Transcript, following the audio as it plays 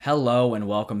Hello and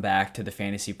welcome back to the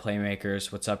Fantasy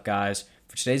Playmakers. What's up, guys?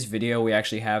 For today's video, we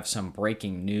actually have some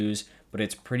breaking news, but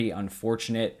it's pretty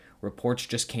unfortunate. Reports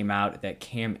just came out that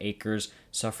Cam Akers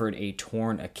suffered a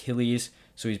torn Achilles,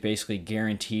 so he's basically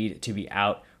guaranteed to be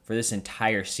out for this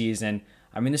entire season.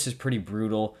 I mean, this is pretty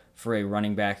brutal for a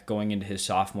running back going into his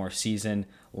sophomore season,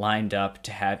 lined up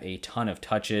to have a ton of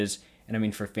touches. And I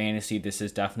mean, for fantasy, this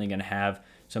is definitely going to have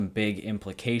some big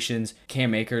implications.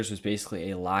 Cam Akers was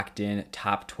basically a locked-in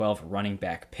top 12 running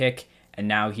back pick, and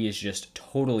now he is just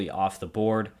totally off the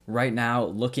board. Right now,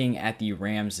 looking at the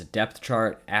Rams depth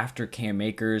chart, after Cam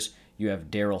Akers, you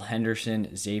have Darrell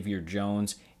Henderson, Xavier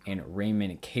Jones, and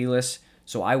Raymond Calais.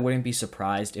 So I wouldn't be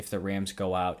surprised if the Rams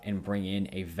go out and bring in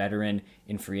a veteran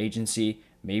in free agency.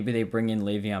 Maybe they bring in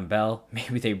Le'Veon Bell.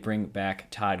 Maybe they bring back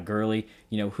Todd Gurley.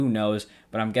 Who knows?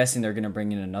 But I'm guessing they're going to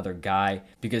bring in another guy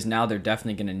because now they're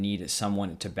definitely going to need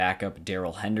someone to back up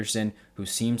Darrell Henderson, who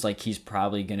seems like he's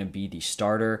probably going to be the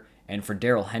starter. And for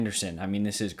Darrell Henderson, I mean,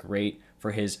 this is great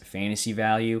for his fantasy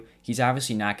value. He's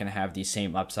obviously not going to have the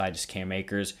same upside as Cam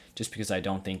Akers just because I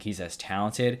don't think he's as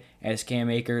talented as Cam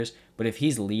Akers. But if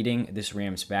he's leading this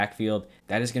Rams backfield,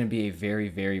 that is going to be a very,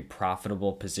 very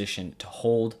profitable position to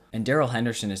hold. And Darrell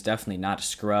Henderson is definitely not a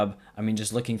scrub. I mean,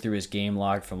 just looking through his game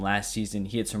log from last season,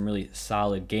 he had some really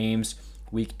solid games.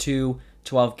 Week 2,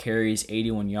 12 carries,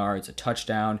 81 yards, a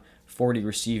touchdown, 40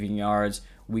 receiving yards.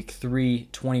 Week 3,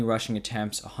 20 rushing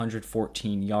attempts,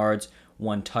 114 yards,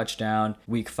 1 touchdown.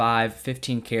 Week 5,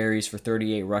 15 carries for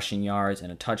 38 rushing yards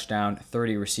and a touchdown,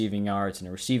 30 receiving yards and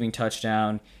a receiving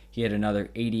touchdown. He had another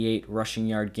 88 rushing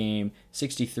yard game,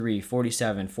 63,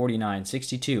 47, 49,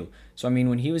 62. So, I mean,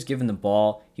 when he was given the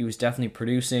ball, he was definitely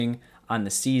producing. On the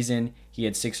season, he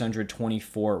had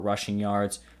 624 rushing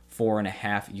yards,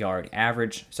 4.5 yard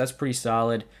average. So that's pretty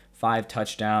solid. 5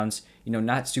 touchdowns.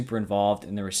 Not super involved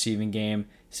in the receiving game.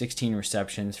 16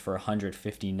 receptions for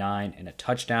 159 and a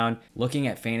touchdown. Looking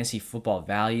at fantasy football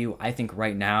value, I think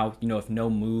right now, if no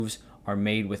moves are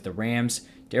made with the Rams,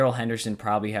 Darrell Henderson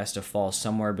probably has to fall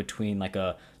somewhere between like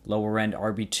a lower end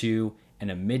RB2 and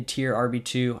a mid-tier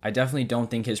RB2. I definitely don't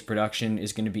think his production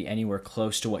is going to be anywhere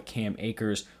close to what Cam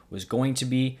Akers was going to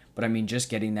be, but I mean, just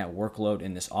getting that workload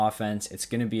in this offense, it's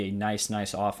going to be a nice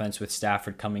offense with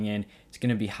Stafford coming in. It's going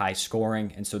to be high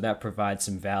scoring, and so that provides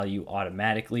some value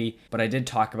automatically. But I did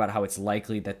talk about how it's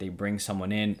likely that they bring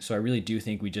someone in, so I really do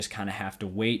think we just kind of have to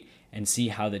wait and see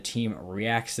how the team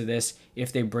reacts to this.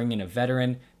 If they bring in a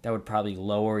veteran, that would probably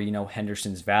lower,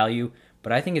 Henderson's value.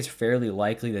 But I think it's fairly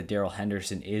likely that Darrell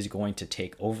Henderson is going to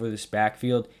take over this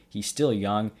backfield. He's still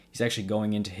young. He's actually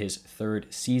going into his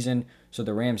 3rd season. So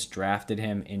the Rams drafted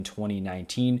him in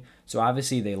 2019. So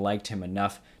obviously they liked him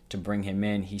enough to bring him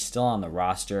in. He's still on the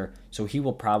roster, so he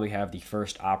will probably have the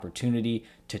first opportunity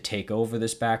to take over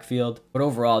this backfield. But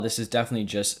overall, this is definitely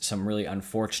just some really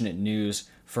unfortunate news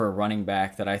for a running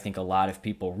back that I think a lot of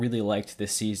people really liked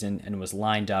this season and was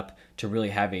lined up to really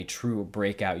have a true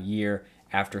breakout year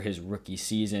after his rookie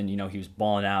season. He was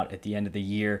balling out at the end of the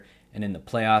year and in the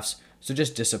playoffs, so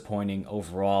just disappointing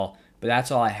overall. But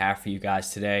that's all I have for you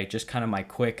guys today. Just kind of my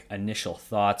quick initial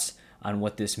thoughts on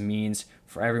what this means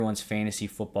for everyone's fantasy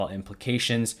football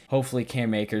implications. Hopefully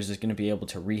Cam Akers is going to be able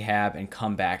to rehab and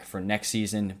come back for next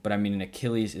season. But I mean, an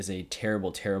Achilles is a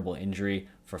terrible, terrible injury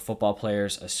for football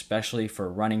players, especially for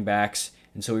running backs.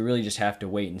 And so we really just have to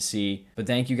wait and see. But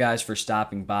thank you guys for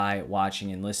stopping by,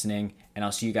 watching, and listening. And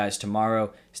I'll see you guys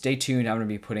tomorrow. Stay tuned. I'm going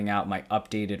to be putting out my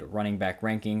updated running back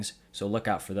rankings, so look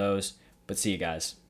out for those. But see you guys.